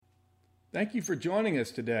Thank you for joining us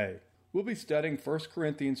today. We'll be studying 1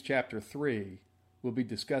 Corinthians chapter 3. We'll be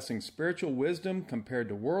discussing spiritual wisdom compared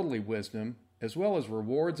to worldly wisdom, as well as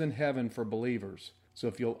rewards in heaven for believers. So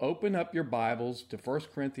if you'll open up your Bibles to 1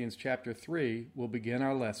 Corinthians chapter 3, we'll begin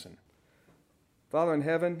our lesson. Father in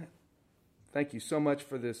heaven, thank you so much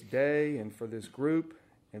for this day and for this group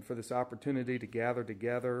and for this opportunity to gather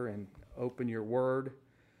together and open your word.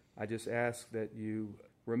 I just ask that you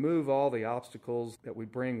remove all the obstacles that we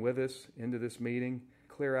bring with us into this meeting.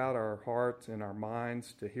 Clear out our hearts and our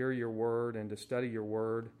minds to hear your word and to study your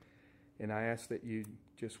word. And I ask that you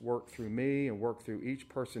just work through me and work through each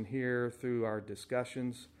person here through our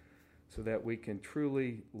discussions so that we can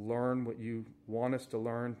truly learn what you want us to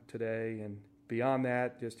learn today. And beyond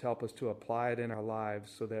that, just help us to apply it in our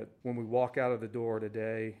lives so that when we walk out of the door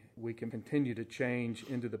today, we can continue to change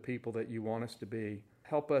into the people that you want us to be.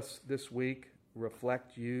 Help us this week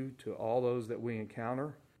reflect you to all those that we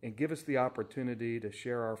encounter, and give us the opportunity to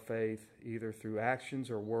share our faith either through actions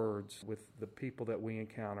or words with the people that we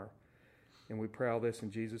encounter. And we pray all this in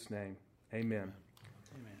Jesus' name. Amen.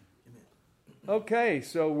 Amen. Okay,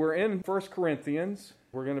 so we're in 1 Corinthians.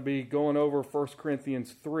 We're going to be going over 1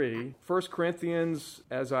 Corinthians 3. 1 Corinthians,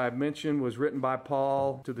 as I mentioned, was written by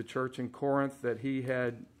Paul to the church in Corinth that he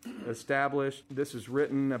had established. This is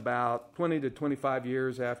written about 20 to 25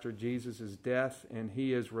 years after Jesus' death, and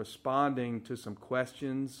he is responding to some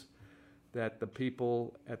questions that the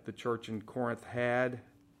people at the church in Corinth had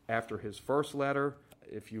after his first letter.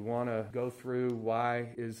 If you want to go through why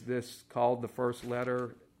is this called the first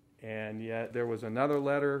letter, and yet there was another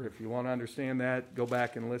letter, if you want to understand that, go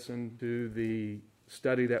back and listen to the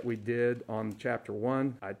study that we did on chapter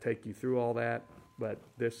 1. I'd take you through all that, but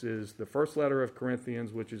this is the first letter of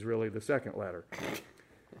Corinthians, which is really the second letter.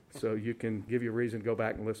 So you can give you a reason to go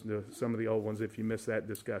back and listen to some of the old ones if you missed that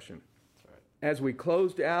discussion. That's right. As we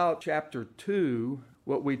closed out chapter 2,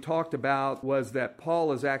 what we talked about was that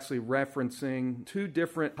Paul is actually referencing two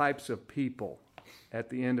different types of people at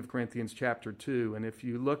the end of Corinthians chapter 2. And if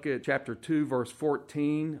you look at chapter 2, verse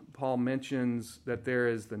 14, Paul mentions that there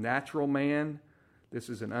is the natural man. This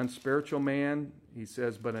is an unspiritual man. He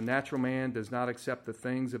says, but a natural man does not accept the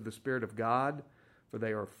things of the Spirit of God, for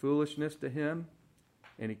they are foolishness to him,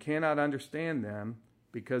 and he cannot understand them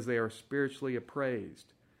because they are spiritually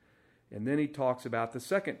appraised. And then he talks about the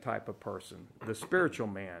second type of person, the spiritual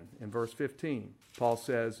man, in verse 15. Paul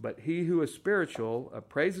says, but he who is spiritual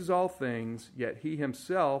appraises all things, yet he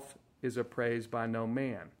himself is appraised by no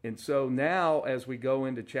man. And so now, as we go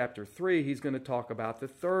into chapter 3, he's going to talk about the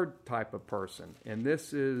third type of person. And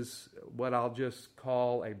this is what I'll just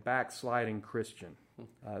call a backsliding Christian.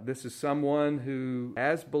 This is someone who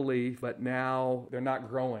has belief, but now they're not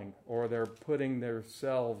growing, or they're putting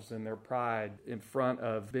themselves and their pride in front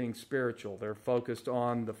of being spiritual. They're focused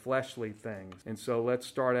on the fleshly things. And so let's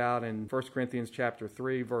start out in 1 Corinthians chapter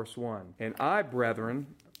 3, verse 1. And I, brethren,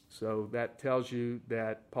 so that tells you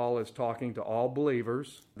that Paul is talking to all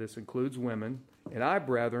believers. This includes women. And I,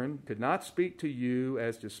 brethren, could not speak to you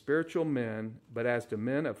as to spiritual men, but as to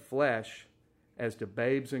men of flesh, as to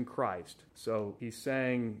babes in Christ. So he's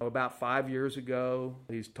saying about 5 years ago,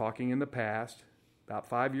 he's talking in the past, about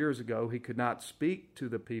 5 years ago, he could not speak to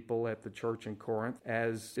the people at the church in Corinth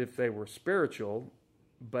as if they were spiritual,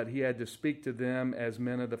 but he had to speak to them as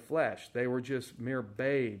men of the flesh. They were just mere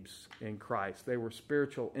babes in Christ. They were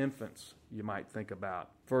spiritual infants, you might think about.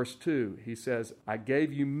 Verse 2, he says, I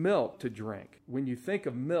gave you milk to drink. When you think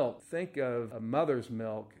of milk, think of a mother's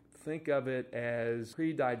milk. Think of it as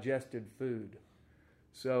pre-digested food.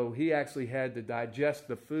 So he actually had to digest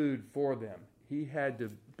the food for them. He had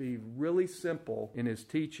to be really simple in his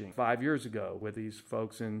teaching 5 years ago with these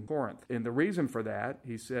folks in Corinth. And the reason for that,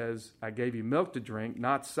 he says, I gave you milk to drink,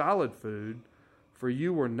 not solid food, for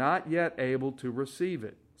you were not yet able to receive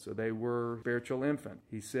it. So they were spiritual infant.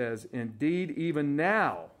 He says, indeed, even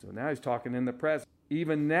now, so now he's talking in the present,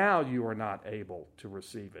 even now you are not able to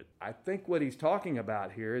receive it. I think what he's talking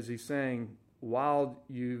about here is he's saying, while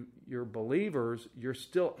you're believers, you're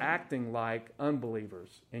still acting like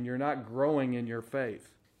unbelievers, and you're not growing in your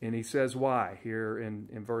faith. And he says why here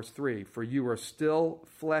in verse 3, for you are still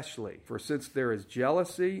fleshly. For since there is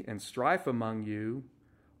jealousy and strife among you,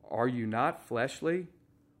 are you not fleshly?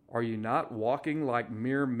 Are you not walking like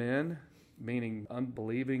mere men, meaning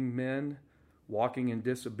unbelieving men, walking in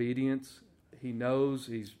disobedience? He knows,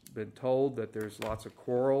 he's been told that there's lots of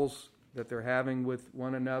quarrels that they're having with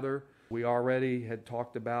one another. We already had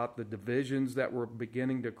talked about the divisions that were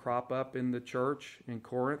beginning to crop up in the church in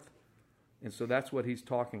Corinth. And so that's what he's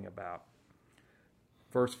talking about.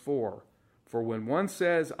 Verse 4, for when one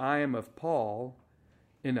says, I am of Paul,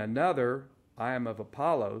 in another, I am of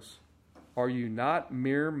Apollos, Are you not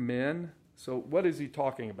mere men? So what is he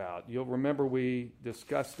talking about? You'll remember we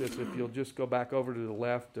discussed this if you'll just go back over to the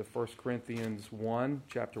left to 1 Corinthians 1,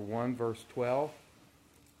 chapter 1, verse 12.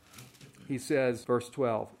 He says, verse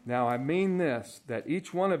 12, "Now I mean this, that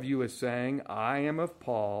each one of you is saying, I am of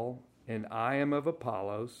Paul, and I am of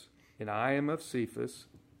Apollos, and I am of Cephas,"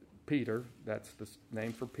 Peter, that's the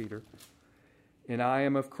name for Peter, "and I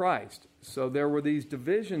am of Christ." So there were these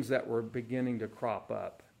divisions that were beginning to crop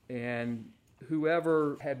up. And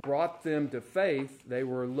whoever had brought them to faith, they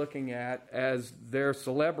were looking at as their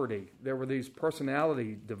celebrity. There were these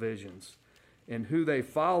personality divisions. And who they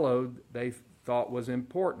followed, they thought was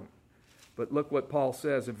important. But look what Paul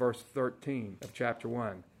says in verse 13 of chapter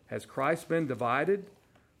 1. "Has Christ been divided?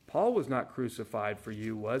 Paul was not crucified for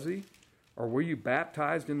you, was he? Or were you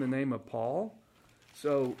baptized in the name of Paul?"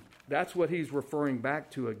 So that's what he's referring back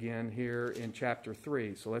to again here in chapter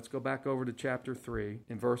 3. So let's go back over to chapter 3.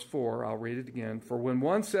 In verse 4, I'll read it again. "For when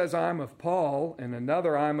one says, I'm of Paul, and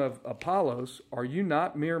another, I'm of Apollos, are you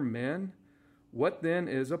not mere men? What then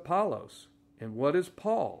is Apollos? And what is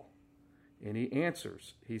Paul?" And he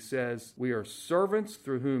answers. He says, "We are servants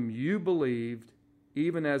through whom you believed,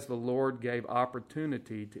 even as the Lord gave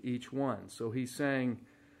opportunity to each one." So he's saying,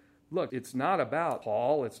 look, it's not about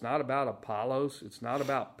Paul, it's not about Apollos, it's not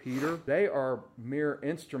about Peter. They are mere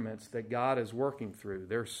instruments that God is working through.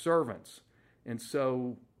 They're servants. And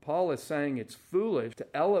so Paul is saying it's foolish to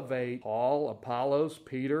elevate Paul, Apollos,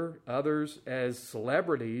 Peter, others as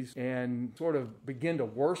celebrities and sort of begin to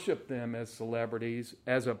worship them as celebrities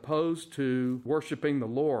as opposed to worshiping the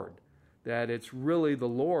Lord. That it's really the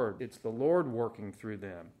Lord. It's the Lord working through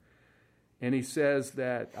them. And he says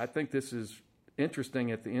that, I think this is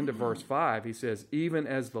interesting at the end of verse 5, he says, "Even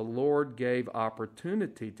as the Lord gave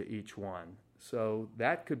opportunity to each one." So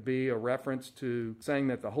that could be a reference to saying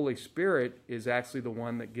that the Holy Spirit is actually the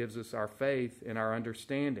one that gives us our faith and our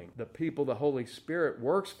understanding. The people the Holy Spirit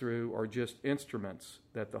works through are just instruments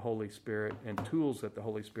that the Holy Spirit and tools that the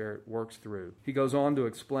Holy Spirit works through. He goes on to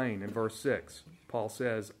explain in verse 6. Paul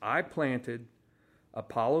says, "I planted,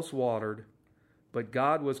 Apollos watered, but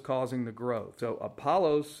God was causing the growth." So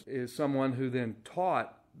Apollos is someone who then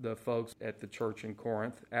taught the folks at the church in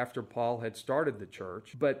Corinth after Paul had started the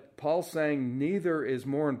church. But Paul's saying neither is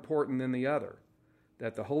more important than the other,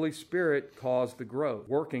 that the Holy Spirit caused the growth,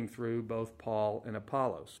 working through both Paul and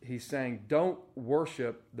Apollos. He's saying don't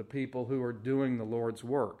worship the people who are doing the Lord's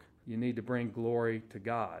work. You need to bring glory to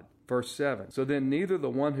God. Verse 7, "So then neither the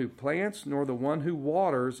one who plants nor the one who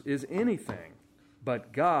waters is anything,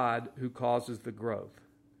 but God who causes the growth."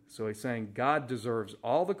 So he's saying God deserves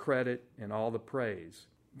all the credit and all the praise.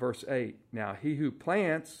 Verse 8, "Now he who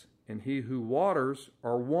plants and he who waters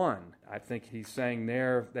are one." I think he's saying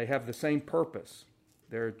there they have the same purpose.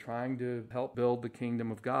 They're trying to help build the kingdom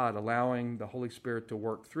of God, allowing the Holy Spirit to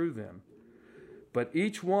work through them. "But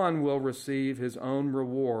each one will receive his own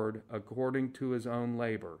reward according to his own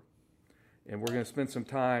labor." And we're going to spend some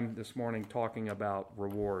time this morning talking about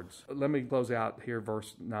rewards. Let me close out here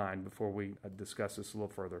verse 9 before we discuss this a little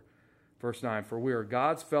further. Verse 9, "For we are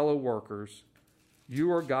God's fellow workers.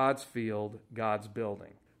 You are God's field, God's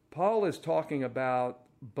building." Paul is talking about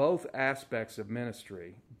both aspects of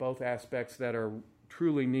ministry, both aspects that are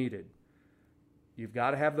truly needed. You've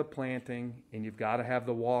got to have the planting and you've got to have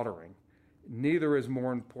the watering. Neither is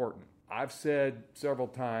more important. I've said several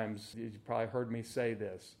times, you've probably heard me say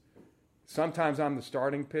this, sometimes I'm the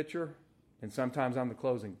starting pitcher and sometimes I'm the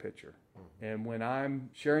closing pitcher. And when I'm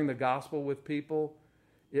sharing the gospel with people,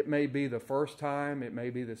 it may be the first time, it may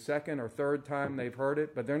be the second or third time they've heard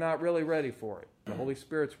it, but they're not really ready for it. The Holy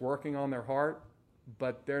Spirit's working on their heart,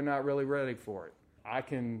 but they're not really ready for it. I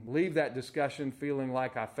can leave that discussion feeling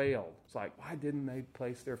like I failed. It's like, why didn't they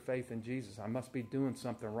place their faith in Jesus? I must be doing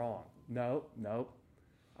something wrong. No.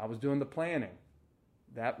 I was doing the planting.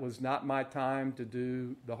 That was not my time to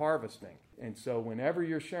do the harvesting. And so whenever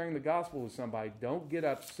you're sharing the gospel with somebody, don't get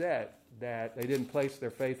upset that they didn't place their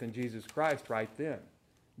faith in Jesus Christ right then.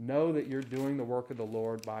 Know that you're doing the work of the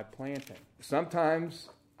Lord by planting. Sometimes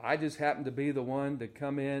I just happen to be the one to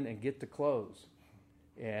come in and get to close.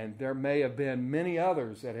 And there may have been many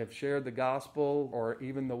others that have shared the gospel or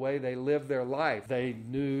even the way they lived their life. They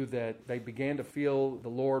knew that they began to feel the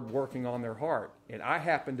Lord working on their heart. And I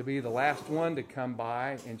happened to be the last one to come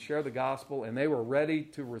by and share the gospel, and they were ready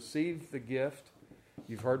to receive the gift.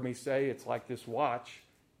 You've heard me say it's like this watch.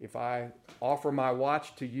 If I offer my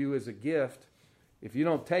watch to you as a gift, if you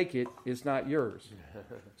don't take it, it's not yours.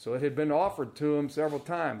 So it had been offered to him several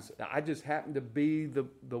times. I just happened to be the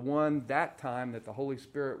one that time that the Holy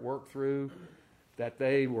Spirit worked through that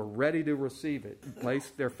they were ready to receive it,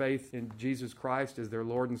 placed their faith in Jesus Christ as their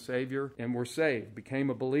Lord and Savior, and were saved,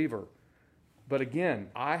 became a believer. But again,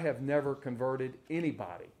 I have never converted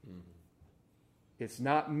anybody. It's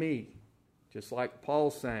not me. Just like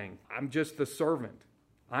Paul's saying, I'm just the servant.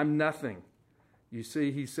 I'm nothing. You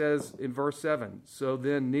see, he says in verse 7, so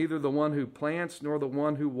then neither the one who plants nor the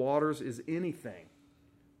one who waters is anything.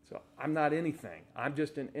 So I'm not anything. I'm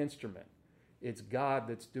just an instrument. It's God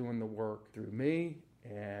that's doing the work through me,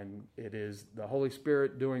 and it is the Holy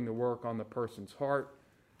Spirit doing the work on the person's heart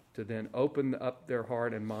to then open up their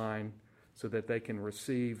heart and mind so that they can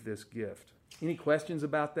receive this gift. Any questions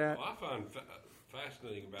about that? Well, I find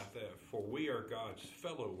fascinating about that. For we are God's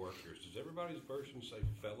fellow workers. Does everybody's version say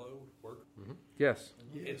fellow worker? Mm-hmm. Yes.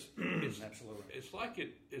 It's absolutely. It's like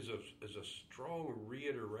it is a strong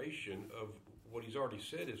reiteration of what he's already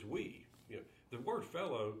said is we. You know, the word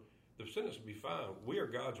fellow, the sentence would be fine. We are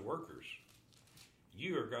God's workers.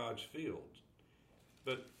 You are God's fields.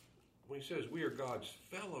 But when he says we are God's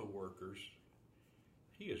fellow workers,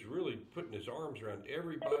 he is really putting his arms around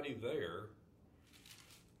everybody there.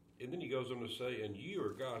 And then he goes on to say, and you are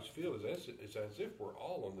God's field. It's as if we're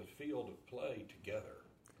all on the field of play together.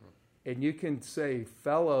 And you can say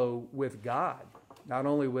fellow with God, not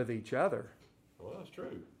only with each other. Well, that's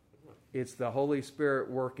true. It's the Holy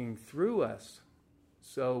Spirit working through us.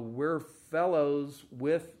 So we're fellows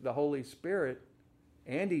with the Holy Spirit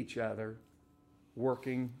and each other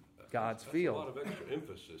working God's field. That's a lot of extra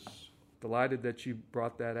emphasis. Delighted that you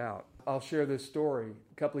brought that out. I'll share this story.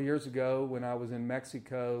 A couple of years ago when I was in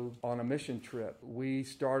Mexico on a mission trip, we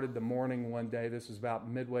started the morning one day. This was about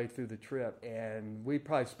midway through the trip. And we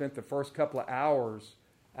probably spent the first couple of hours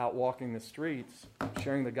out walking the streets,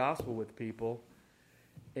 sharing the gospel with people.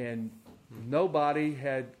 And nobody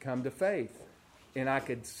had come to faith. And I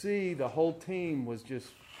could see the whole team was just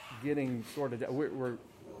getting sort of... We're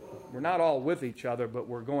not all with each other, but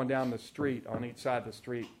we're going down the street on each side of the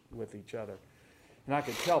street with each other. And I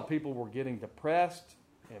could tell people were getting depressed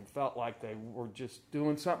and felt like they were just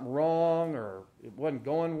doing something wrong or it wasn't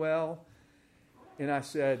going well. And I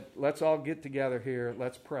said, let's all get together here.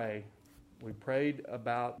 Let's pray. We prayed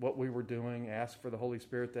about what we were doing, asked for the Holy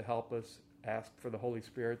Spirit to help us, asked for the Holy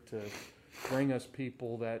Spirit to bring us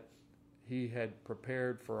people that he had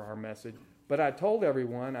prepared for our message. But I told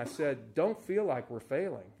everyone, I said, don't feel like we're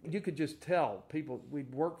failing. You could just tell people,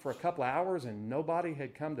 we'd worked for a couple of hours and nobody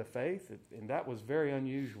had come to faith, and that was very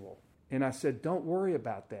unusual. And I said, don't worry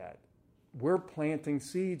about that. We're planting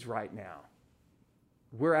seeds right now.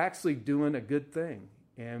 We're actually doing a good thing,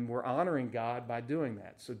 and we're honoring God by doing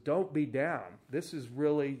that. So don't be down. This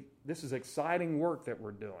is exciting work that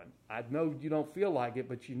we're doing. I know you don't feel like it,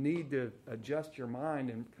 but you need to adjust your mind,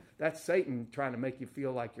 and that's Satan trying to make you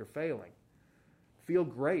feel like you're failing. Feel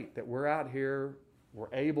great that we're out here,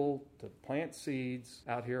 we're able to plant seeds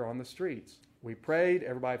out here on the streets. We prayed,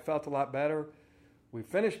 everybody felt a lot better. We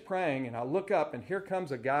finished praying, and I look up, and here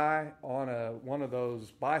comes a guy on one of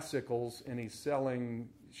those bicycles, and he's selling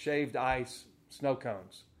shaved ice snow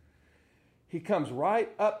cones. He comes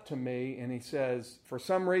right up to me, and he says, for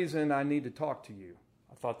some reason, I need to talk to you.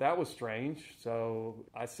 I thought that was strange, so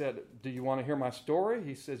I said, do you want to hear my story?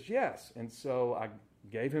 He says, yes. And so I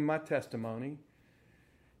gave him my testimony.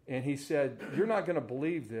 And he said, you're not going to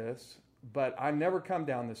believe this, but I never come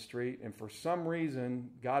down this street, and for some reason,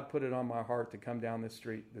 God put it on my heart to come down this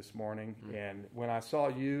street this morning. Mm-hmm. And when I saw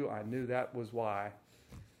you, I knew that was why.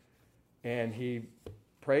 And he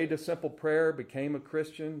prayed a simple prayer, became a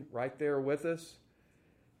Christian right there with us.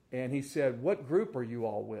 And he said, what group are you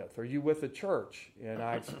all with? Are you with a church? And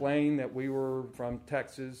I explained that we were from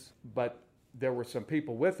Texas, but there were some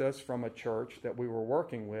people with us from a church that we were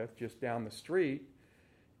working with just down the street.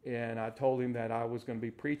 And I told him that I was going to be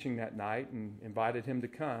preaching that night and invited him to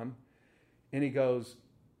come. And he goes,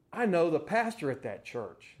 I know the pastor at that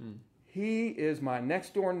church. He is my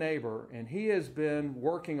next door neighbor, and he has been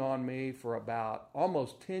working on me for about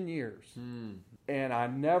almost 10 years. And I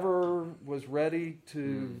never was ready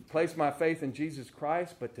to place my faith in Jesus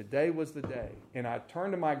Christ, but today was the day. And I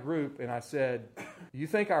turned to my group and I said, you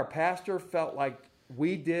think our pastor felt like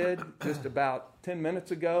we did just about 10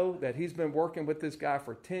 minutes ago, that he's been working with this guy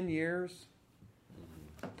for 10 years,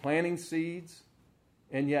 planting seeds,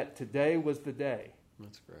 and yet today was the day.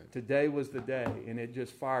 That's great. Today was the day, and it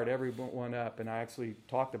just fired everyone up, and I actually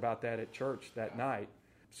talked about that at church that night.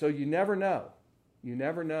 So you never know. You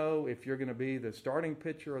never know if you're going to be the starting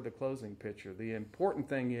pitcher or the closing pitcher. The important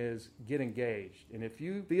thing is get engaged. And if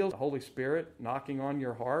you feel the Holy Spirit knocking on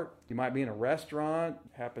your heart, you might be in a restaurant,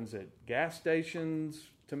 happens at gas stations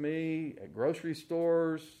to me, at grocery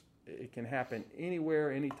stores. It can happen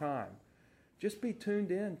anywhere, anytime. just be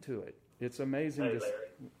tuned in to it. It's amazing. Hey,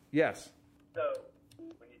 Larry. Yes. So,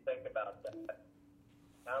 when you think about that,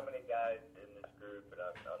 how many guys in this group, and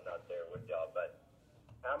I'm not there with y'all, but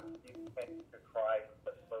how many of you came to Christ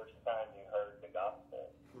the first time you heard the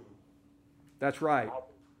gospel? That's right.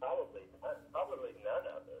 Probably none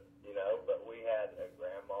of us, but we had a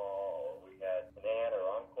grandma, or we had an aunt or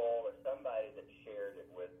uncle or somebody that shared it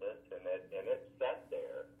with us, and it sat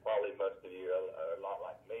there. Probably most of you are a lot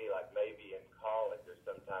like me, like maybe in college or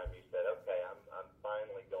sometime you said, okay, I'm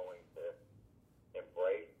finally going to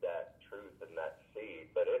embrace that truth and that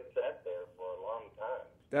seed, but it sat there for a long time.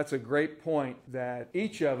 That's a great point that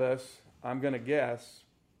each of us, I'm going to guess,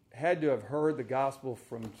 had to have heard the gospel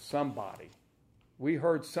from somebody. We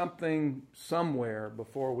heard something somewhere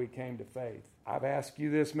before we came to faith. I've asked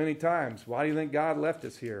you this many times. Why do you think God left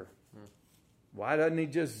us here? Why doesn't he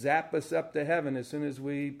just zap us up to heaven as soon as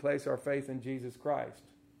we place our faith in Jesus Christ?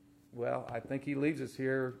 Well, I think he leaves us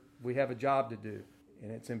here. We have a job to do.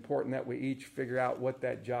 And it's important that we each figure out what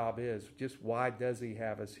that job is. Just why does he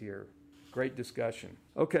have us here? Great discussion.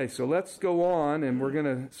 Okay, so let's go on, and we're going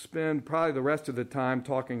to spend probably the rest of the time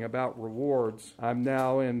talking about rewards. I'm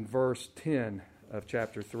now in verse 10 of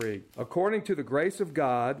chapter 3. According to the grace of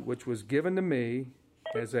God, which was given to me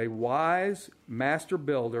as a wise master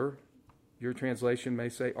builder, your translation may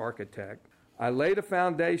say architect, I laid a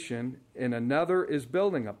foundation, and another is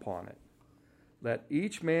building upon it. Let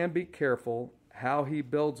each man be careful how he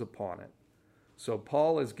builds upon it. So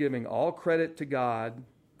Paul is giving all credit to God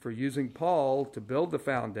for using Paul to build the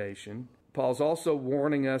foundation. Paul's also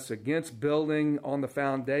warning us against building on the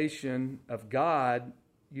foundation of God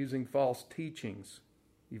using false teachings.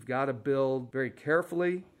 You've got to build very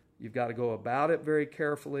carefully. You've got to go about it very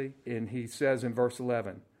carefully. And he says in verse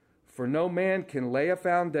 11, for no man can lay a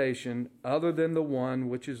foundation other than the one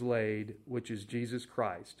which is laid, which is Jesus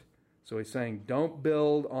Christ. So he's saying, don't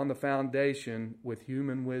build on the foundation with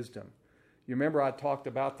human wisdom. You remember I talked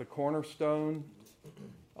about the cornerstone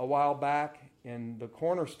a while back, and the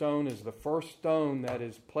cornerstone is the first stone that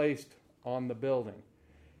is placed on the building.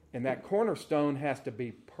 And that cornerstone has to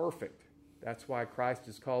be perfect. That's why Christ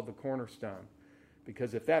is called the cornerstone.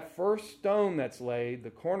 Because if that first stone that's laid, the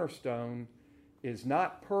cornerstone, is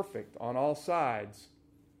not perfect on all sides,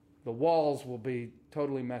 the walls will be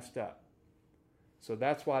totally messed up. So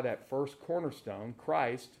that's why that first cornerstone,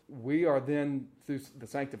 Christ, we are then, through the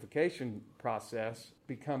sanctification process,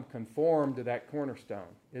 become conformed to that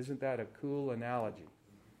cornerstone. Isn't that a cool analogy?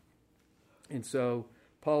 And so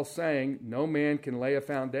Paul's saying, no man can lay a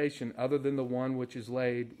foundation other than the one which is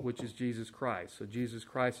laid, which is Jesus Christ. So Jesus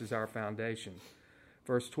Christ is our foundation.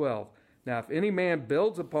 Verse 12, now if any man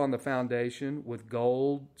builds upon the foundation with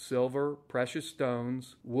gold, silver, precious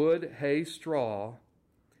stones, wood, hay, straw,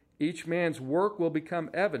 each man's work will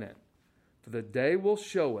become evident, for the day will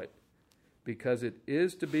show it, because it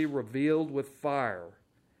is to be revealed with fire,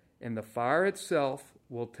 and the fire itself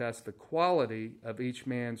will test the quality of each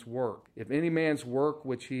man's work. If any man's work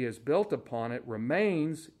which he has built upon it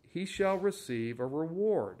remains, he shall receive a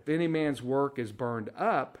reward. If any man's work is burned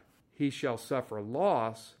up, he shall suffer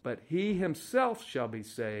loss, but he himself shall be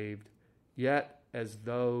saved, yet as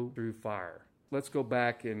though through fire. Let's go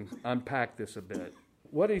back and unpack this a bit.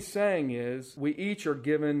 What he's saying is we each are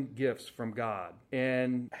given gifts from God,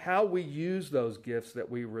 and how we use those gifts that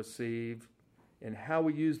we receive and how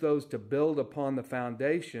we use those to build upon the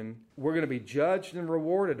foundation, we're going to be judged and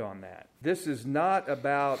rewarded on that. This is not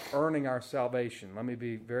about earning our salvation. Let me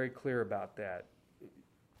be very clear about that.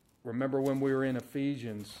 Remember when we were in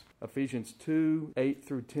Ephesians 2, 8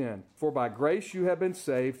 through 10. For by grace you have been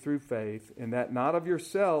saved through faith, and that not of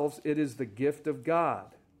yourselves, it is the gift of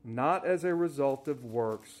God, not as a result of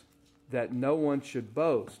works, that no one should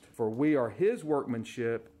boast. For we are his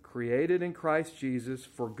workmanship, created in Christ Jesus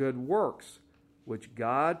for good works, which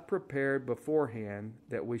God prepared beforehand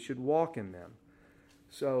that we should walk in them.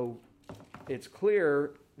 So it's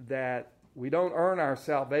clear that we don't earn our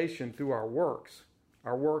salvation through our works.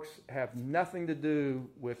 Our works have nothing to do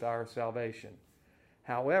with our salvation.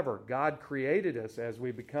 However, God created us as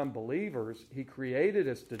we become believers. He created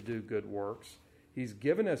us to do good works. He's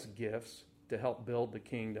given us gifts to help build the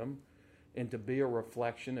kingdom and to be a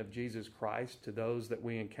reflection of Jesus Christ to those that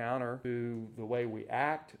we encounter through the way we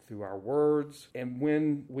act, through our words. And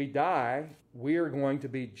when we die, we are going to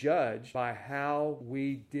be judged by how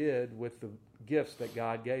we did with the gifts that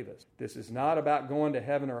God gave us. This is not about going to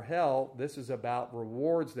heaven or hell. This is about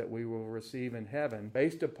rewards that we will receive in heaven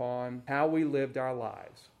based upon how we lived our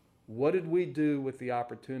lives. What did we do with the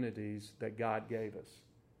opportunities that God gave us?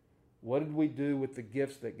 What did we do with the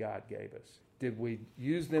gifts that God gave us? Did we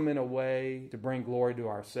use them in a way to bring glory to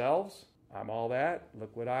ourselves? I'm all that.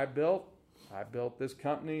 Look what I built. I built this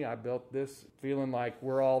company. I built this, feeling like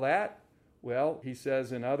we're all that. Well, he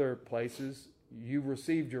says in other places, you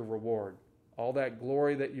received your reward. All that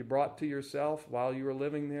glory that you brought to yourself while you were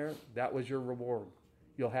living there, that was your reward.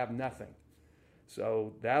 You'll have nothing.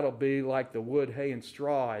 So that'll be like the wood, hay, and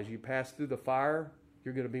straw. As you pass through the fire,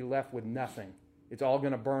 you're going to be left with nothing. It's all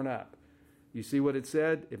going to burn up. You see what it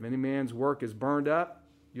said? If any man's work is burned up,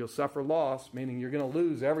 you'll suffer loss, meaning you're going to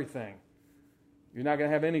lose everything. You're not going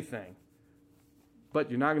to have anything. But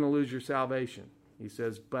you're not going to lose your salvation. He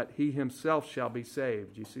says, but he himself shall be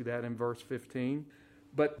saved. You see that in verse 15?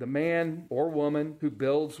 But the man or woman who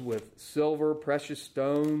builds with silver, precious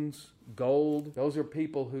stones, gold, those are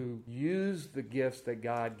people who use the gifts that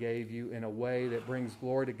God gave you in a way that brings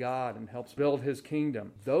glory to God and helps build his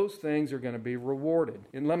kingdom. Those things are going to be rewarded.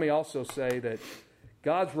 And let me also say that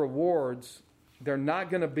God's rewards, they're not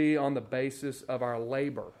going to be on the basis of our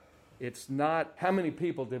labor. It's not, how many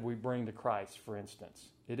people did we bring to Christ, for instance?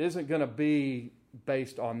 It isn't going to be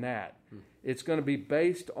based on that. It's going to be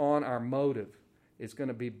based on our motive. It's going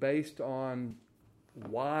to be based on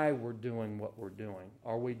why we're doing what we're doing.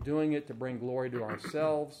 Are we doing it to bring glory to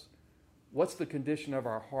ourselves? What's the condition of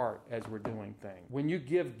our heart as we're doing things? When you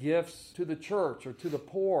give gifts to the church or to the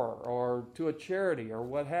poor or to a charity or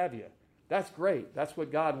what have you, that's great. That's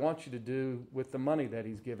what God wants you to do with the money that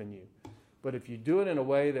he's given you. But if you do it in a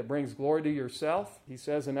way that brings glory to yourself, he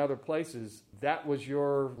says in other places, that was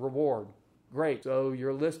your reward. Great. So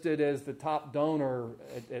you're listed as the top donor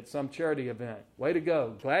at some charity event. Way to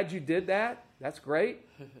go. Glad you did that. That's great.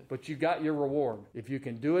 But you got your reward. If you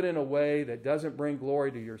can do it in a way that doesn't bring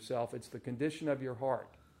glory to yourself, it's the condition of your heart.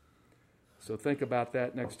 So think about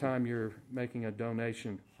that next time you're making a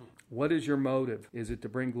donation. What is your motive? Is it to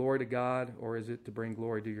bring glory to God, or is it to bring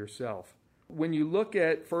glory to yourself? When you look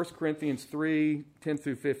at 1 Corinthians 3, 10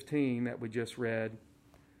 through 15 that we just read,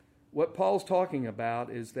 what Paul's talking about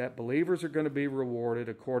is that believers are going to be rewarded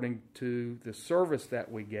according to the service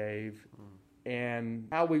that we gave and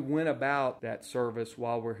how we went about that service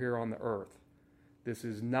while we're here on the earth. This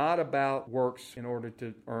is not about works in order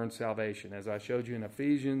to earn salvation, as I showed you in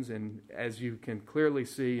Ephesians and as you can clearly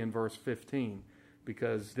see in verse 15,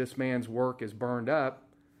 because this man's work is burned up,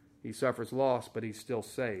 he suffers loss, but he's still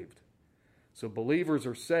saved. So believers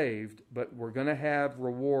are saved, but we're going to have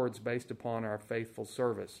rewards based upon our faithful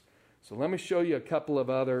service. So let me show you a couple of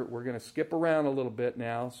other, we're going to skip around a little bit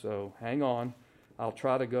now, so hang on. I'll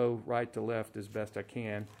try to go right to left as best I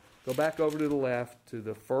can. Go back over to the left to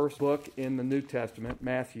the first book in the New Testament,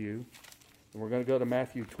 Matthew. And we're going to go to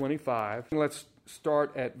Matthew 25. Let's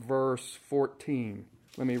start at verse 14.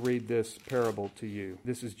 Let me read this parable to you.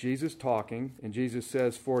 This is Jesus talking, and Jesus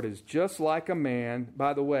says, for it is just like a man.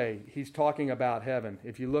 By the way, he's talking about heaven.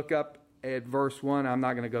 If you look up at verse 1, I'm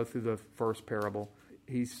not going to go through the first parable.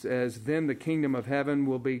 He says, then the kingdom of heaven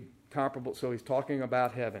will be comparable. So he's talking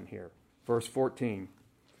about heaven here. Verse 14.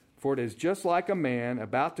 For it is just like a man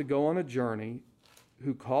about to go on a journey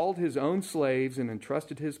who called his own slaves and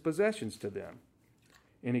entrusted his possessions to them.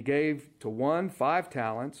 And he gave to one 5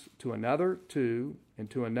 talents, to another 2, and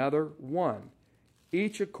to another 1,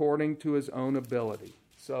 each according to his own ability.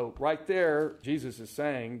 So right there, Jesus is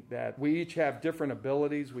saying that we each have different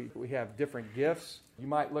abilities. We have different gifts. You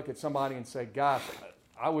might look at somebody and say, gosh,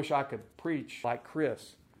 I wish I could preach like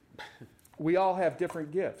Chris. We all have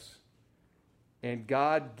different gifts. And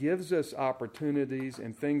God gives us opportunities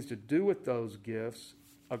and things to do with those gifts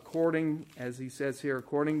according, as he says here,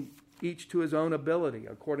 according each to his own ability,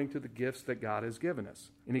 according to the gifts that God has given us.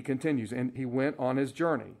 And he continues, and he went on his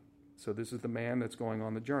journey. So this is the man that's going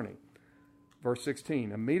on the journey. Verse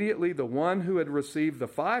 16, immediately the one who had received the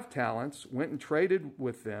 5 talents went and traded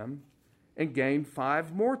with them and gained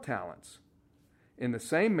 5 more talents. In the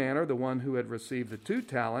same manner, the one who had received the 2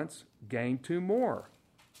 talents gained 2 more.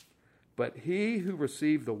 But he who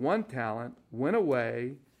received the 1 talent went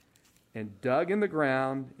away and dug in the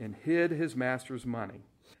ground and hid his master's money.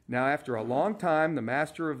 Now after a long time, the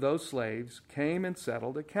master of those slaves came and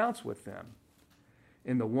settled accounts with them.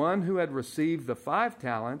 And the one who had received the 5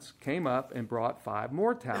 talents came up and brought 5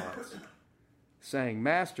 more talents, saying,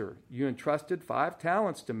 Master, you entrusted 5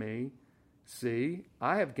 talents to me. See,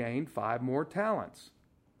 I have gained 5 more talents.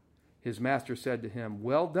 His master said to him,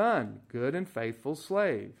 well done, good and faithful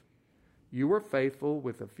slave. You were faithful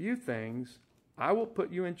with a few things. I will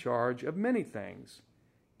put you in charge of many things.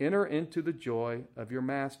 Enter into the joy of your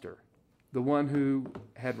master. The one who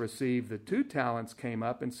had received the 2 talents came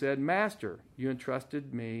up and said, Master, you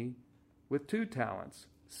entrusted me with 2 talents.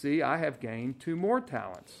 See, I have gained 2 more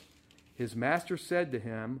talents. His master said to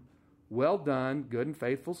him, Well done, good and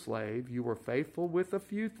faithful slave. You were faithful with a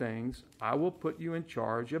few things. I will put you in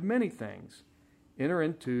charge of many things. Enter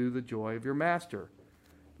into the joy of your master.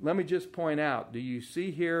 Let me just point out, do you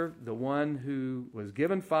see here the one who was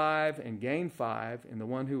given 5 and gained 5, and the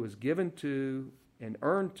one who was given 2 and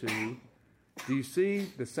earned 2? Do you see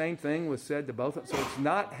the same thing was said to both? So it's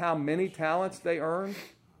not how many talents they earned.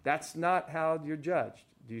 That's not how you're judged.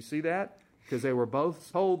 Do you see that? Because they were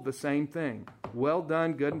both told the same thing. Well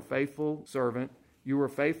done, good and faithful servant. You were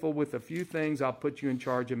faithful with a few things. I'll put you in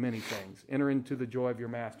charge of many things. Enter into the joy of your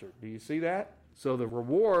master. Do you see that? So the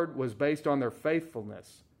reward was based on their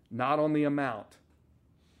faithfulness, not on the amount.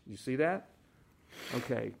 You see that?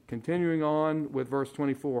 Okay, continuing on with verse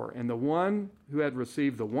 24. And the one who had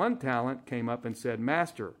received the 1 talent came up and said,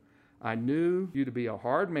 Master, I knew you to be a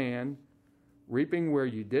hard man, reaping where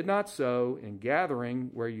you did not sow, and gathering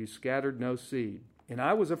where you scattered no seed. And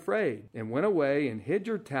I was afraid, and went away and hid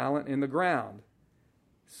your talent in the ground.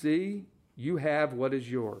 See, you have what is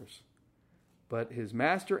yours. But his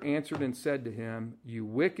master answered and said to him, You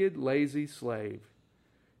wicked, lazy slave.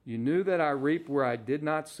 You knew that I reap where I did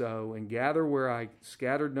not sow, and gather where I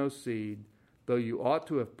scattered no seed, though you ought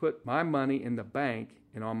to have put my money in the bank,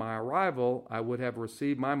 and on my arrival I would have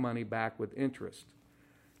received my money back with interest.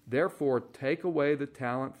 Therefore take away the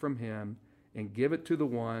talent from him, and give it to the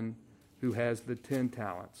one who has the 10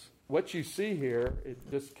 talents. What you see here, it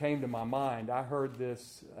just came to my mind. I heard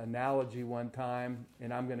this analogy one time,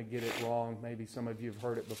 and I'm going to get it wrong. Maybe some of you have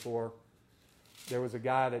heard it before. There was a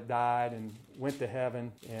guy that died and went to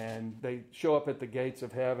heaven, and they show up at the gates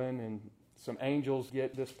of heaven, and some angels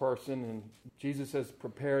get this person, and Jesus has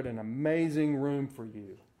prepared an amazing room for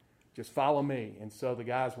you. Just follow me. And so the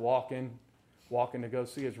guy's walking to go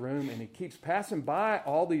see his room, and he keeps passing by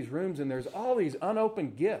all these rooms, and there's all these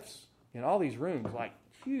unopened gifts in all these rooms, like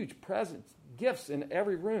huge presents, gifts in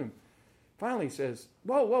every room. Finally he says,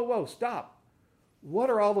 whoa, stop. What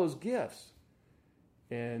are all those gifts?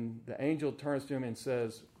 And the angel turns to him and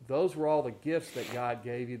says, those were all the gifts that God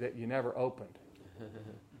gave you that you never opened.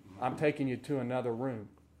 I'm taking you to another room.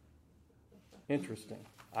 Interesting.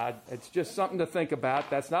 It's just something to think about.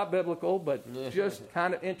 That's not biblical, but just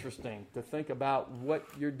kind of interesting to think about what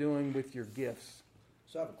you're doing with your gifts.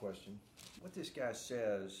 So I have a question. What this guy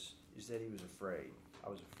says is that he was afraid. I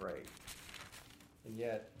was afraid. And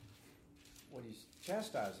yet, what he's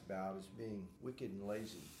chastised about is being wicked and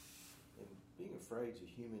lazy. And being afraid is a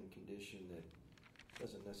human condition that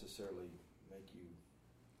doesn't necessarily make you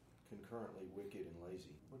concurrently wicked and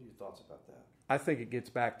lazy. What are your thoughts about that? I think it gets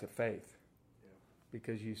back to faith.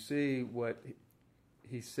 Because you see what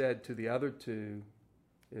he said to the other 2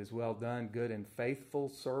 is, well done, good and faithful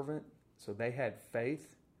servant. So they had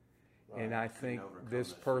faith. Right. And I think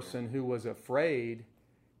this person who was afraid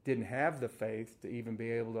didn't have the faith to even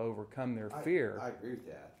be able to overcome their fear. I agree with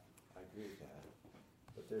that.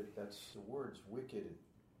 But that's the words wicked.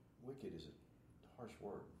 Wicked is a harsh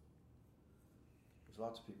word. There's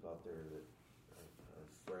lots of people out there that are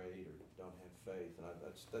afraid or don't have faith, and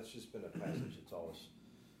that's just been a passage that's always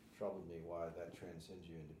troubled me, why that transcends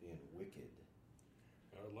you into being wicked.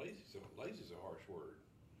 Lazy's a harsh word.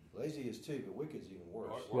 Lazy is too, but wicked's even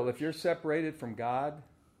worse. Well, if you're separated from God,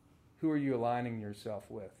 who are you aligning yourself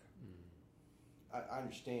with? I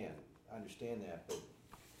understand that, but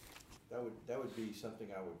that would be something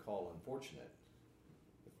I would call unfortunate.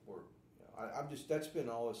 That's been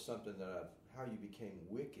always something that how you became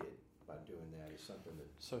wicked by doing that is something that.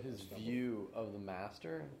 So his view of the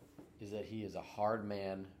master is that he is a hard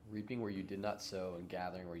man, reaping where you did not sow and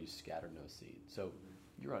gathering where you scattered no seed. So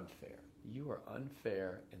you're unfair. You are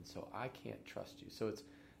unfair, and so I can't trust you. So it's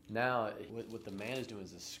now what the man is doing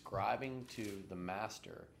is ascribing to the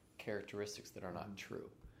master characteristics that are not true.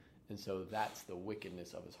 And so that's the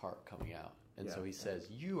wickedness of his heart coming out. And so he says,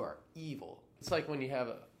 you are evil. It's like when you have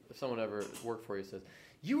if someone ever worked for you says,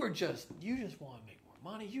 you just want to make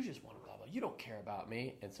more money, you just want to blah, blah, you don't care about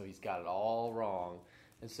me. And so he's got it all wrong.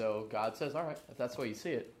 And so God says, all right, if that's the way you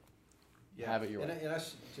see it, have it your way. And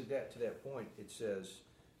to that point, it says,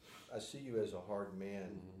 I see you as a hard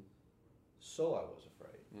man, so I was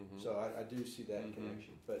afraid. Mm-hmm. So I do see that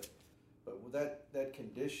connection. But that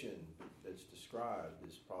condition that's described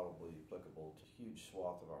is probably applicable to a huge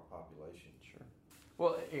swath of our population. Sure.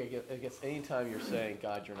 Well, I guess anytime you're saying,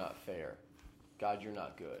 God, you're not fair, God, you're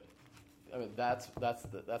not good, I mean, that's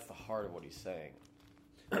the heart of what he's saying.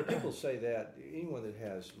 People say that anyone that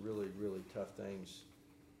has really, really tough things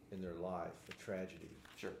in their life, a tragedy.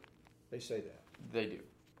 Sure. They say that. They do.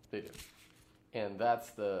 And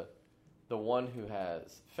that's the one who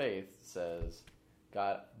has faith says,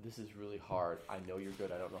 God, this is really hard. I know you're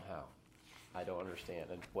good. I don't know how. I don't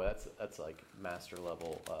understand. And boy, that's like master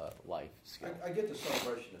level life skill. I get the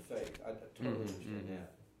celebration of faith. I totally understand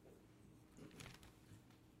that.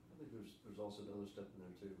 I think there's also another step in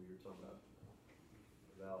there too. We were talking about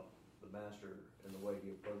the master and the way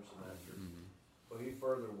he approached the master. Well, he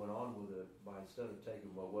further went on with it by instead of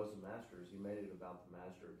taking what was the master's, he made it about the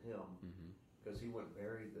master and him, because he went and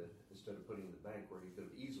buried it instead of putting it in the bank where he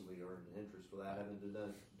could have easily earned interest without having to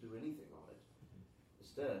do anything on it.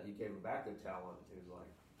 Instead, he gave him back the talent. He was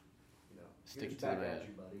like, Stick here's to back that. at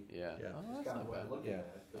you, buddy. Yeah. Yeah. Oh, It's that's kind of not what bad. I'm looking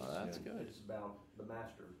Yeah. at. Oh, that's good. It's about the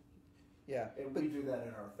master. Yeah. And we do that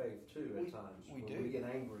in our faith too at times. we When do. we get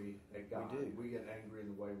angry at God. do. We get angry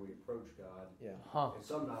in the way we approach God. Yeah. Huh. And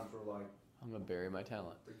sometimes we're like, I'm gonna bury my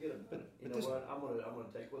talent. forget about it. You but know this- what? I'm gonna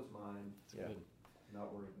take what's mine. It's Yeah. good.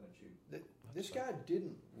 Not worry about you. This guy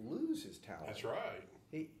didn't lose his talent. That's right.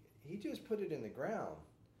 He just put it in the ground,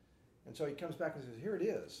 and so he comes back and says, "Here it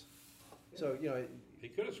is." So He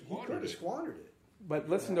could have he could squandered have it. squandered it. But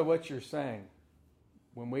listen to what you're saying.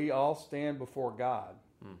 When we all stand before God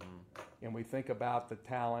and we think about the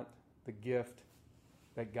talent, the gift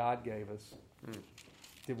that God gave us,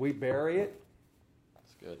 did we bury it?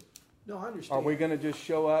 That's good. No, I understand. Are we going to just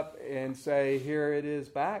show up and say, "Here it is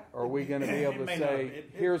back"? Or are we going to be able to may say,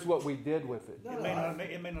 not. "Here's what we did with it"? No, It may not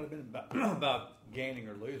have been about gaining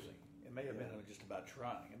or losing. It may have been just about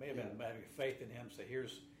trying. It may have been about having faith in him. Say,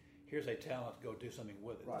 here's a talent. Go do something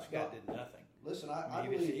with it. Right. This guy No. did nothing. Listen, I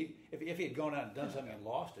mean, if he had gone out and done something and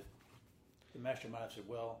lost it, the master might have said,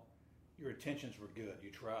 "Well, your intentions were good. You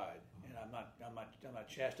tried, and I'm not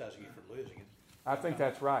chastising you for losing it." I think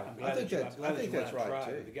that's right. I'm glad I think that you- that's- I'm glad I think that you that's went out and right,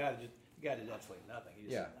 tried, too. but the guy did absolutely nothing. He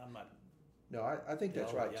just, Yeah. I'm not. No, I think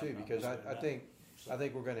that's Yeah, right yeah, too, I'm because just I saying think I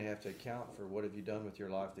think we're going to have to account for what have you done with your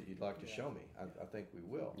life that you'd like to show me. I think we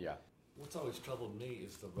will. Yeah. What's always troubled me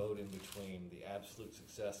is the road in between the absolute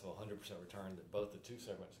success of 100% return that both the two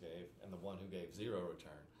segments gave and the one who gave zero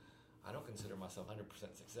return. I don't consider myself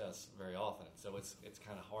 100% success very often, so it's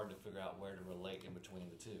kind of hard to figure out where to relate in between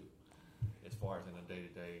the two as far as in a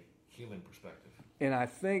day-to-day human perspective. And I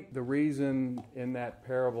think the reason in that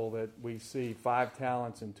parable that we see 5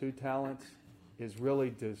 talents and 2 talents is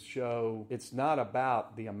really to show it's not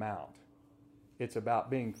about the amount. It's about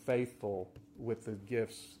being faithful with the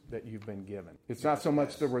gifts that you've been given. It's not so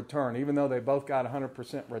much the return. Even though they both got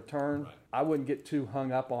 100% return, Right. I wouldn't get too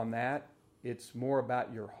hung up on that. It's more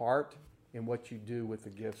about your heart and what you do with the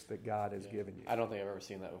gifts that God has given you. I don't think I've ever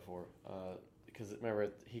seen that before. Because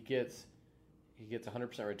remember, he gets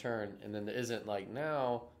 100% return, and then there isn't like,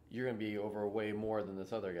 now you're going to be over way more than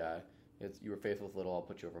this other guy. It's, you were faithful with little, I'll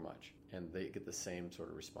put you over much, and they get the same sort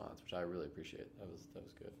of response, which I really appreciate. That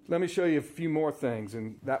was good. Let me show you a few more things,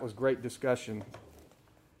 and that was great discussion.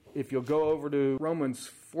 If you'll go over to Romans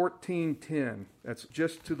 14:10, that's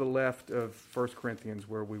just to the left of 1 Corinthians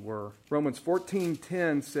where we were. Romans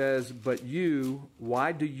 14:10 says, "But you,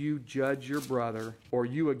 why do you judge your brother? Or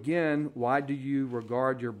you again, why do you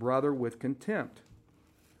regard your brother with contempt?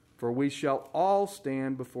 For we shall all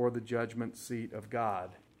stand before the judgment seat of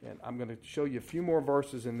God." And I'm going to show you a few more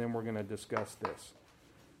verses, and then we're going to discuss this.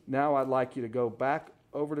 Now I'd like you to go back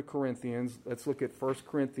over to Corinthians. Let's look at 1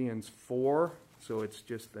 Corinthians 4. So it's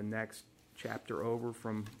just the next chapter over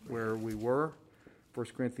from where we were. 1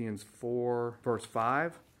 Corinthians 4, verse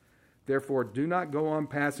 5. "Therefore do not go on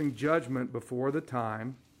passing judgment before the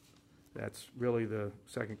time." That's really the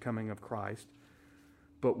second coming of Christ.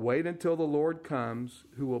 "But wait until the Lord comes,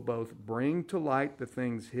 who will both bring to light the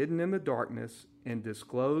things hidden in the darkness and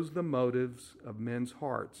disclose the motives of men's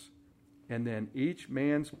hearts. And then each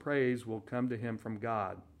man's praise will come to him from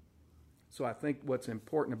God." So I think what's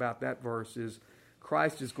important about that verse is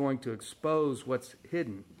Christ is going to expose what's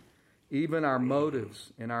hidden, even our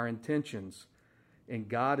motives and our intentions. And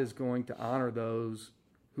God is going to honor those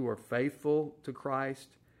who are faithful to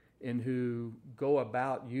Christ and who go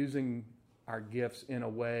about using our gifts in a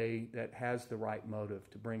way that has the right motive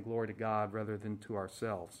to bring glory to God rather than to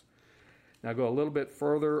ourselves. Now go a little bit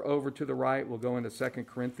further over to the right. We'll go into 2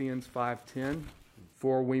 Corinthians 5:10.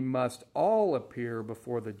 "For we must all appear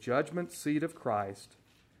before the judgment seat of Christ,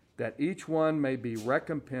 that each one may be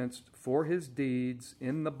recompensed for his deeds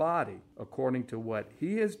in the body, according to what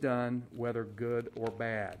he has done, whether good or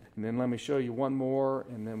bad." And then let me show you one more,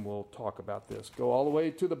 and then we'll talk about this. Go all the way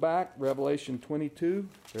to the back, Revelation 22,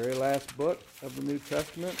 very last book of the New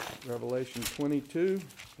Testament, Revelation 22,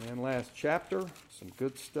 and last chapter. Some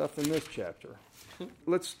good stuff in this chapter.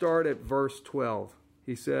 Let's start at verse 12.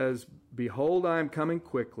 He says, "Behold, I am coming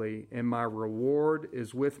quickly, and my reward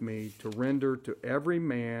is with me to render to every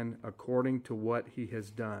man according to what he has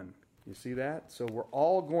done." You see that? So we're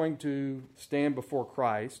all going to stand before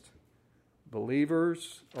Christ,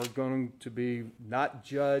 Believers are going to be not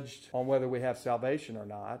judged on whether we have salvation or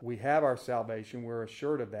not. We have our salvation. We're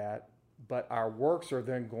assured of that. But our works are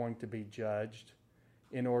then going to be judged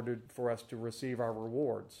in order for us to receive our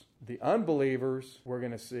rewards. The unbelievers, we're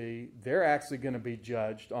going to see, they're actually going to be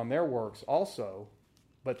judged on their works also,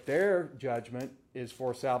 but their judgment is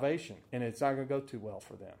for salvation, and it's not going to go too well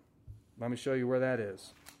for them. Let me show you where that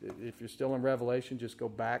is. If you're still in Revelation, just go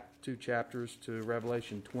back 2 chapters to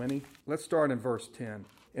Revelation 20. Let's start in verse 10.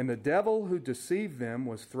 And the devil who deceived them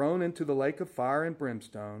was thrown into the lake of fire and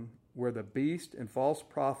brimstone, where the beast and false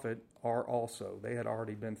prophet are also. They had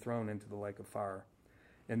already been thrown into the lake of fire.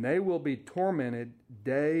 And they will be tormented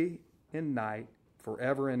day and night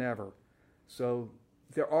forever and ever. So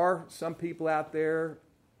there are some people out there,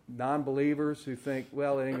 non-believers, who think,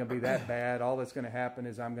 well, it ain't going to be that bad. All that's going to happen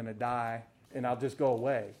is I'm going to die and I'll just go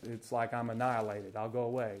away. It's like I'm annihilated. I'll go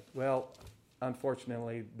away. Well,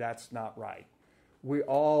 unfortunately, that's not right. We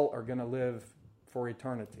all are going to live for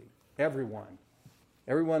eternity. Everyone.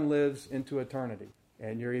 Everyone lives into eternity.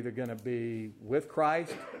 And you're either going to be with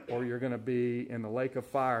Christ or you're going to be in the lake of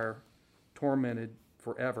fire, tormented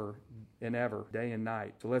forever and ever, day and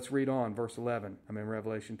night. So let's read on, verse 11. I'm in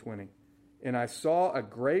Revelation 20. And I saw a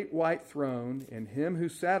great white throne, and him who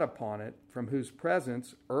sat upon it, from whose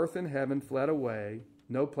presence earth and heaven fled away.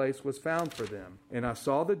 No place was found for them. And I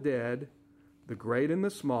saw the dead, the great and the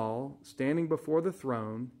small, standing before the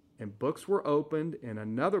throne, and books were opened, and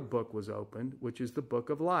another book was opened, which is the book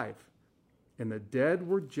of life. And the dead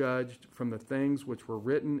were judged from the things which were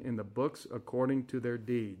written in the books according to their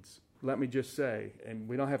deeds. Let me just say, and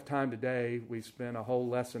we don't have time today, we spent a whole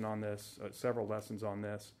lesson on this, several lessons on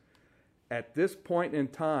this. At this point in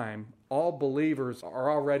time, all believers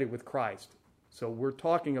are already with Christ. So we're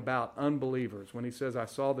talking about unbelievers. When he says, I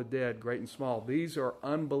saw the dead, great and small, these are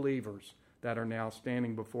unbelievers that are now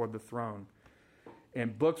standing before the throne.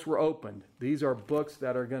 And books were opened. These are books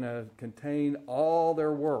that are going to contain all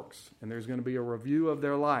their works, and there's going to be a review of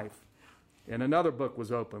their life. And another book was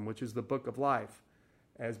opened, which is the book of life.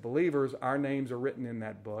 As believers, our names are written in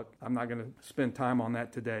that book. I'm not going to spend time on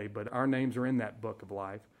that today, but our names are in that book of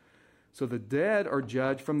life. So the dead are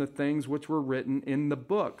judged from the things which were written in the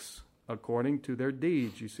books, according to their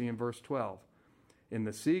deeds, you see in verse 12. And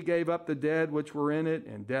the sea gave up the dead which were in it,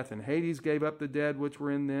 and death and Hades gave up the dead which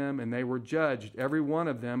were in them, and they were judged, every one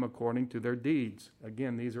of them, according to their deeds.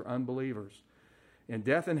 Again, these are unbelievers. And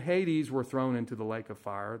death and Hades were thrown into the lake of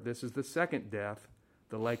fire. This is the second death,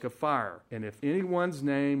 the lake of fire. And if anyone's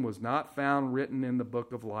name was not found written in the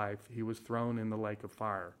book of life, he was thrown in the lake of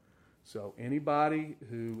fire. So anybody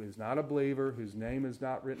who is not a believer, whose name is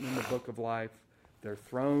not written in the book of life, they're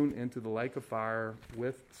thrown into the lake of fire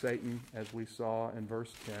with Satan, as we saw in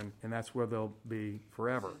verse 10, and that's where they'll be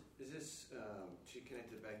forever. Is this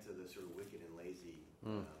connected back to the sort of wicked and lazy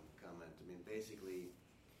comment? I mean, basically,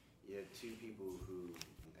 you had two people who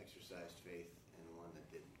exercised faith and one that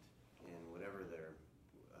didn't. And whatever their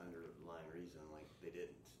underlying reason, like they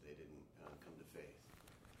didn't come to faith.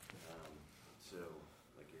 So,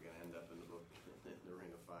 like you're going to end up in the the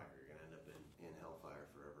ring of fire. You're going to end up in hellfire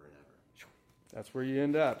forever and ever. That's where you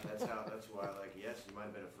end up. That's why, like, yes, you might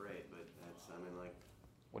have been afraid, but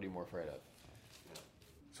What are you more afraid of? Yeah.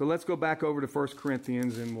 So let's go back over to 1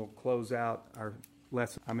 Corinthians and we'll close out our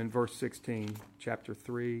lesson. I'm in verse 16, chapter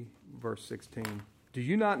 3, verse 16. Do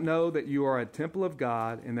you not know that you are a temple of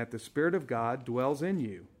God and that the Spirit of God dwells in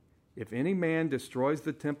you? If any man destroys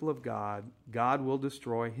the temple of God, God will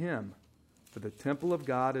destroy him. For the temple of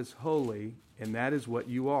God is holy, and that is what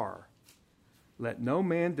you are. Let no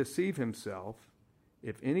man deceive himself.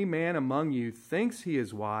 If any man among you thinks he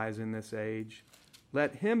is wise in this age,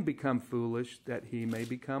 let him become foolish that he may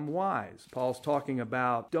become wise. Paul's talking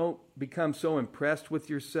about don't become so impressed with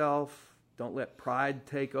yourself. Don't let pride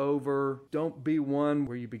take over. Don't be one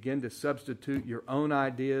where you begin to substitute your own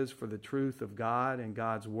ideas for the truth of God and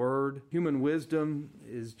God's Word. Human wisdom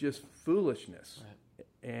is just foolishness. Right.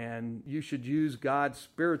 And you should use God's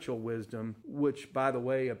spiritual wisdom, which, by the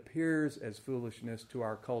way, appears as foolishness to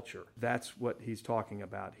our culture. That's what he's talking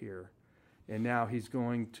about here. And now he's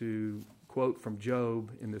going to quote from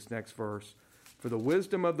Job in this next verse. For the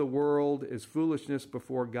wisdom of the world is foolishness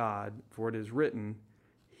before God, for it is written,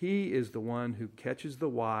 He is the one who catches the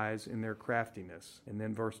wise in their craftiness. And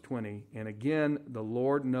then verse 20, and again, the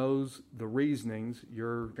Lord knows the reasonings,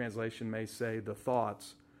 your translation may say the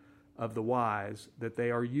thoughts, of the wise, that they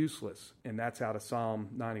are useless. And that's out of Psalm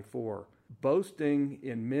 94. Boasting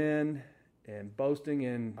in men and boasting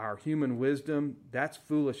in our human wisdom, that's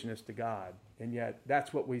foolishness to God. And yet,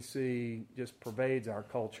 that's what we see just pervades our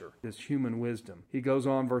culture, this human wisdom. He goes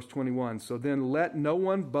on, verse 21, so then let no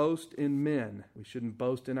one boast in men. We shouldn't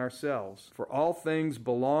boast in ourselves. For all things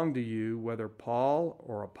belong to you, whether Paul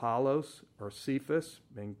or Apollos or Cephas,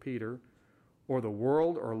 being Peter, or the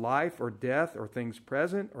world or life or death or things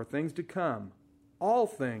present or things to come. All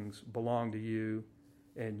things belong to you,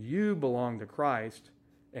 and you belong to Christ,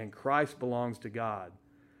 and Christ belongs to God.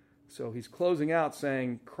 So he's closing out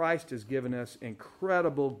saying Christ has given us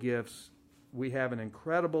incredible gifts. We have an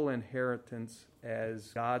incredible inheritance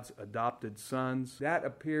as God's adopted sons. That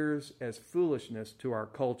appears as foolishness to our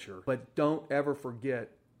culture. But don't ever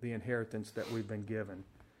forget the inheritance that we've been given.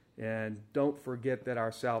 And don't forget that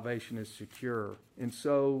our salvation is secure. And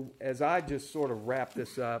so as I just sort of wrap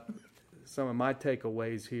this up, some of my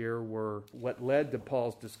takeaways here were what led to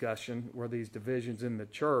Paul's discussion were these divisions in the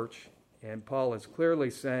church. And Paul is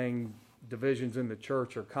clearly saying divisions in the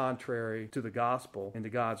church are contrary to the gospel and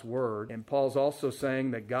to God's word. And Paul's also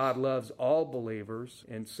saying that God loves all believers,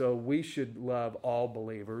 and so we should love all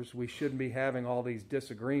believers. We shouldn't be having all these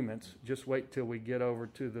disagreements. Just wait till we get over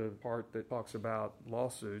to the part that talks about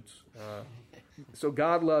lawsuits. So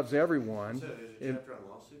God loves everyone. So there's a chapter on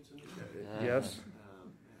lawsuits in the Yes.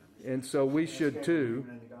 And so we should too.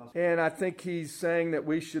 And I think he's saying that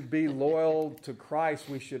we should be loyal to Christ.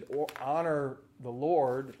 We should honor the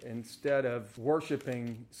Lord instead of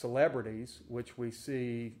worshiping celebrities, which we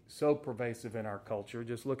see so pervasive in our culture.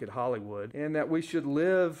 Just look at Hollywood. And that we should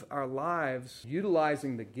live our lives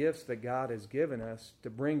utilizing the gifts that God has given us to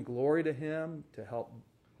bring glory to Him, to help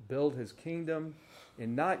build His kingdom,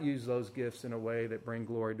 and not use those gifts in a way that bring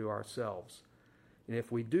glory to ourselves. And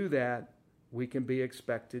if we do that, we can be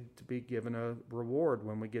expected to be given a reward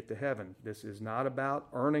when we get to heaven. This is not about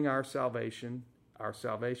earning our salvation. Our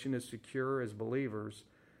salvation is secure as believers,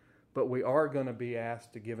 but we are going to be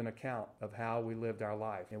asked to give an account of how we lived our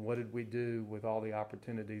life and what did we do with all the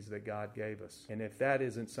opportunities that God gave us. And if that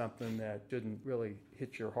isn't something that shouldn't really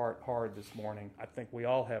hit your heart hard this morning, I think we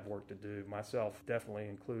all have work to do, myself definitely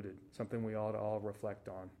included, something we ought to all reflect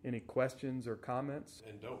on. Any questions or comments?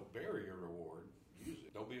 And don't bury your reward. Use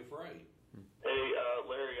it. Don't be afraid. Hey,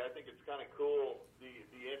 Larry, I think it's kind of cool the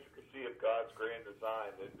intricacy of God's grand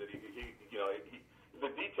design that he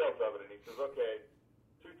the details of it, and he says, okay,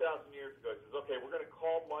 2,000 years ago, he says, okay, we're going to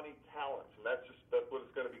call money talents, and that's what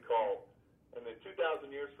it's going to be called. And then 2,000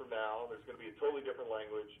 years from now, there's going to be a totally different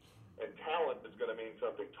language, and talent is going to mean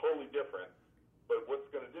something totally different. But what it's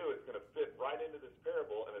going to do, it's going to fit right into this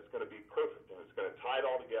parable, and it's going to be perfect, and it's going to tie it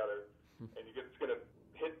all together, and it's going to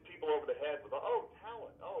hit people over the head with, oh,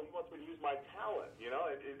 talent. Oh, he wants me to use my talent. You know,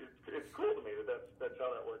 it's cool to me that's how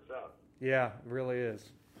that works out. Yeah, it really is.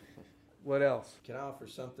 What else? Can I offer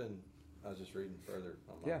something? I was just reading further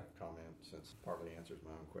on my comment, since it partly answers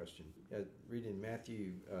my own question. Reading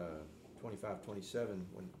Matthew 25:27,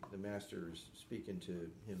 when the master is speaking to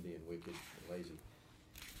him being wicked and lazy,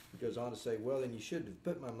 he goes on to say, well, then you should have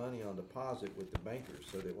put my money on deposit with the bankers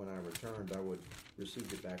so that when I returned, I would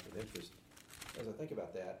receive it back with interest. As I think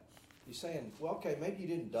about that, he's saying, well, okay, maybe you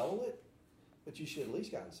didn't double it, but you should at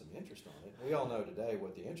least gotten some interest on it. We all know today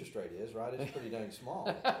what the interest rate is, right? It's pretty dang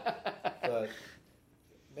small. But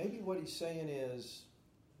maybe what he's saying is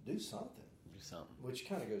do something. Do something. Which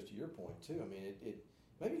kind of goes to your point, too. I mean, it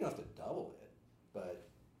maybe you don't have to double it, but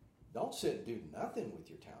don't sit and do nothing with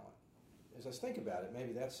your talent. As I think about it,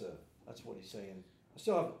 maybe that's what he's saying. I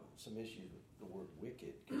still have some issues with the word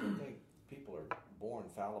wicked, because I think people are born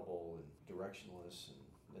fallible and directionless,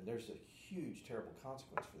 and there's a huge, terrible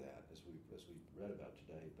consequence for that, as we read about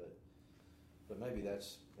today. But maybe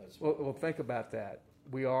that's. Well, think about that.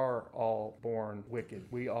 We are all born wicked.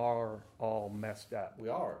 We are all messed up. We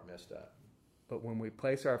are messed up. But when we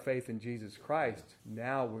place our faith in Jesus Christ,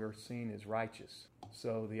 now we're seen as righteous.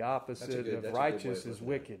 So the opposite of righteous is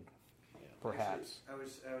wicked, perhaps.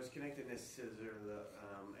 Actually, I was connecting this to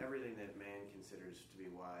everything that man considers to be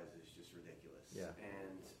wise is just ridiculous. Yeah.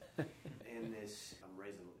 And in this, I'm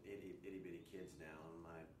raising itty bitty kids now. And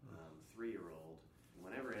my 3-year-old,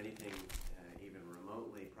 whenever anything even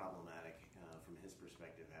remotely problematic from his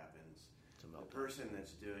perspective happens, the person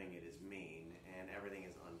that's doing it is mean, and everything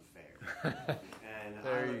is unfair. And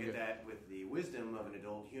I look at that with the wisdom of an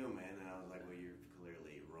adult human, and I was like, well, you're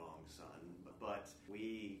clearly wrong, son. But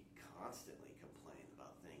we constantly complain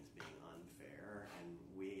about things being unfair, and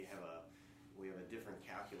we have a different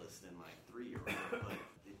calculus than my 3-year-old. But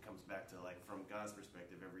it comes back to, like, from God's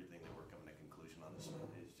perspective, everything that we're coming to conclusion on this one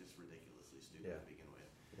is just ridiculously stupid to begin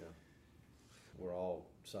with. Yeah, we're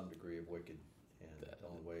all some degree of wicked, and the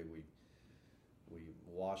only way we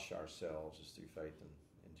wash ourselves is through faith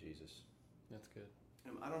in Jesus. That's good.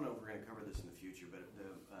 I don't know if we're going to cover this in the future, but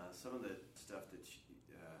some of the stuff that,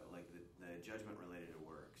 like the judgment related to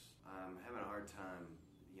works, I'm having a hard time.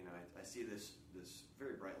 I see this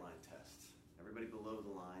very bright line test. Everybody below the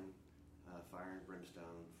line, fire and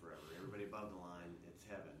brimstone forever. Everybody above the line, it's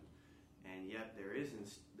heaven. And yet there is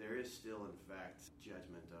still, in fact,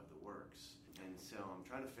 judgment of the works. And so I'm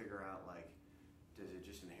trying to figure out, does it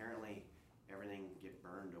just inherently everything get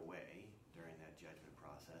burned away during that judgment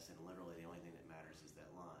process, and literally the only thing that matters is that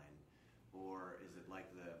line? Or is it like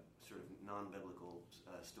the sort of non-biblical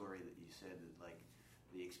story that you said, that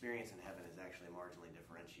the experience in heaven is actually marginally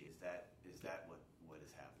differentiated? Is that what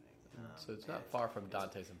is happening? So it's not far from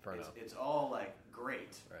Dante's Inferno. It's all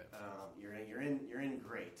great. Right. You're in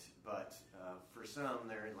great, but for some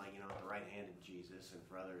they're in at the right hand of Jesus, and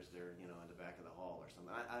for others they're in the back of the hall or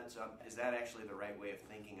something. So is that actually the right way of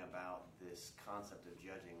thinking about this concept of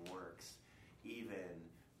judging works, even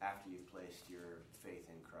after you've placed your faith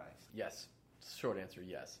in Christ? Yes. Short answer,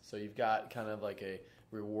 yes. So you've got kind of like a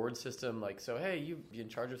reward system, hey, you'll be in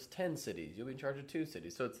charge of 10 cities, you'll be in charge of 2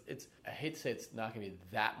 cities. So it's I hate to say it's not going to be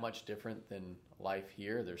that much different than life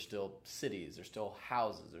here. There's still cities, there's still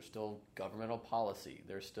houses, there's still governmental policy,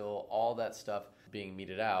 there's still all that stuff being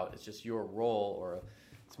meted out. It's just your role, or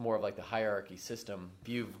it's more of like the hierarchy system. If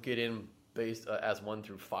you get in based as 1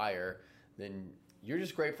 through fire, then you're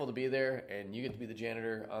just grateful to be there, and you get to be the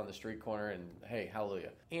janitor on the street corner, and hey,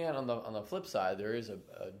 hallelujah. And on the flip side, there is a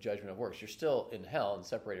judgment of works. You're still in hell and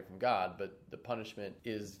separated from God, but the punishment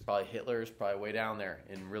is probably Hitler's probably way down there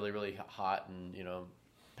in really, really hot and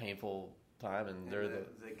painful time. And they're the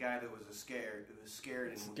guy that was scared and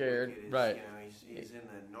scared, is, right? He's in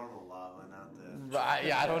the normal lava, not the right.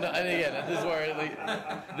 Yeah, I don't know. And again,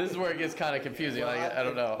 this is where it gets kind of confusing. I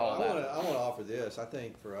don't know all that. I want to offer this. I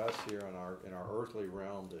think for us here in our earthly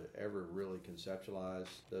realm to ever really conceptualize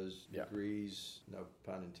those degrees, no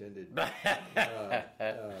pun intended,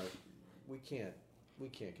 we can't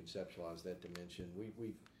conceptualize that dimension.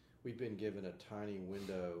 We've been given a tiny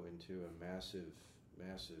window into a massive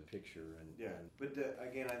picture, but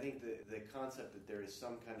again, I think the concept that there is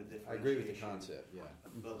some kind of differentiation. I agree with the concept. Yeah,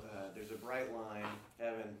 but there's a bright line,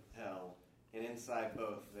 heaven, hell, and inside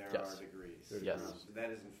both there are degrees. Yes, that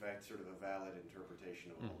is in fact sort of a valid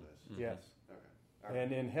interpretation of all this. Yes. Okay. All right.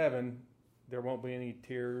 And in heaven, there won't be any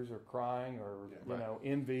tears or crying or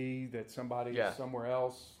envy that somebody is somewhere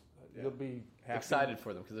else. You'll be happy. Excited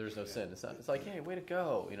for them because there's no sin. It's like, hey, way to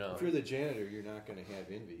go, If you're the janitor, you're not going to have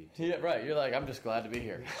envy. Yeah, right. You're like, I'm just glad to be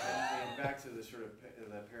here. And back to the sort of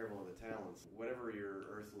the parable of the talents. Whatever your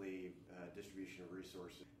earthly distribution of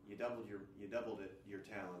resources, you doubled your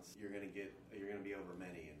talents. You're going to be over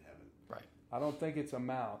many in heaven. Right. I don't think it's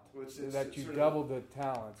amount that you sort double the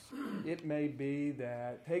talents. It may be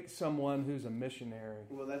that take someone who's a missionary.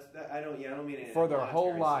 Well, I don't mean it for their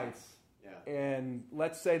whole life. Sense. Yeah. And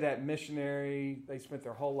let's say that missionary, they spent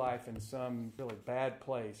their whole life in some really bad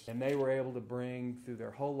place, and they were able to bring through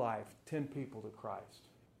their whole life 10 people to Christ.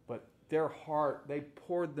 But their heart, they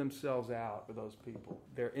poured themselves out for those people,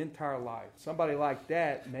 their entire life. Somebody like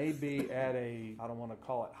that may be at I don't want to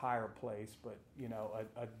call it higher place, but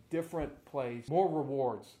a different place, more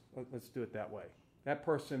rewards. Let's do it that way. That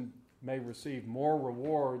person may receive more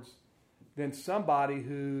rewards than somebody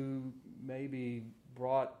who maybe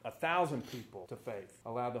brought 1,000 people to faith,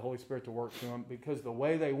 allowed the Holy Spirit to work through them, because the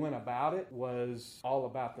way they went about it was all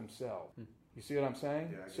about themselves. You see what I'm saying?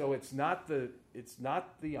 Yeah, so it's not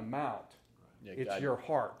the amount. Yeah, it's your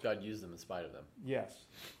heart. God used them in spite of them. Yes.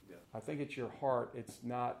 Yeah. I think it's your heart.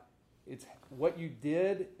 It's what you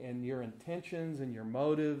did and your intentions and your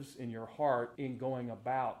motives in your heart in going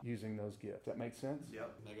about using those gifts. Does that make sense? Yep.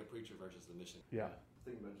 Mega preacher versus the mission. Yeah.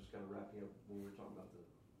 Thinking about just kind of wrapping up when we were talking about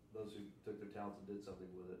those who took their talents and did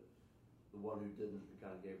something with it. The one who didn't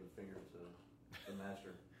kind of gave the finger to the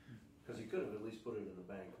master. Because he could have at least put it in the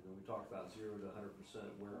bank. And then we talked about 0 to 100%.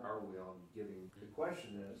 Where are we on giving? The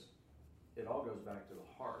question is, it all goes back to the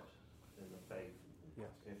heart and the faith.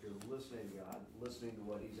 Yes. If you're listening to God, listening to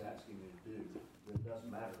what He's asking you to do, then it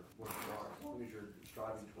doesn't matter where you are. As long as you're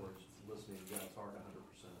striving towards listening to God's heart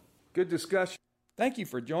 100%. Good discussion. Thank you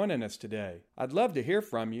for joining us today. I'd love to hear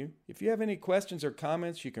from you. If you have any questions or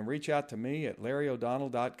comments, you can reach out to me at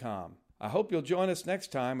LarryO'Donnell.com. I hope you'll join us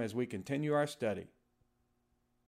next time as we continue our study.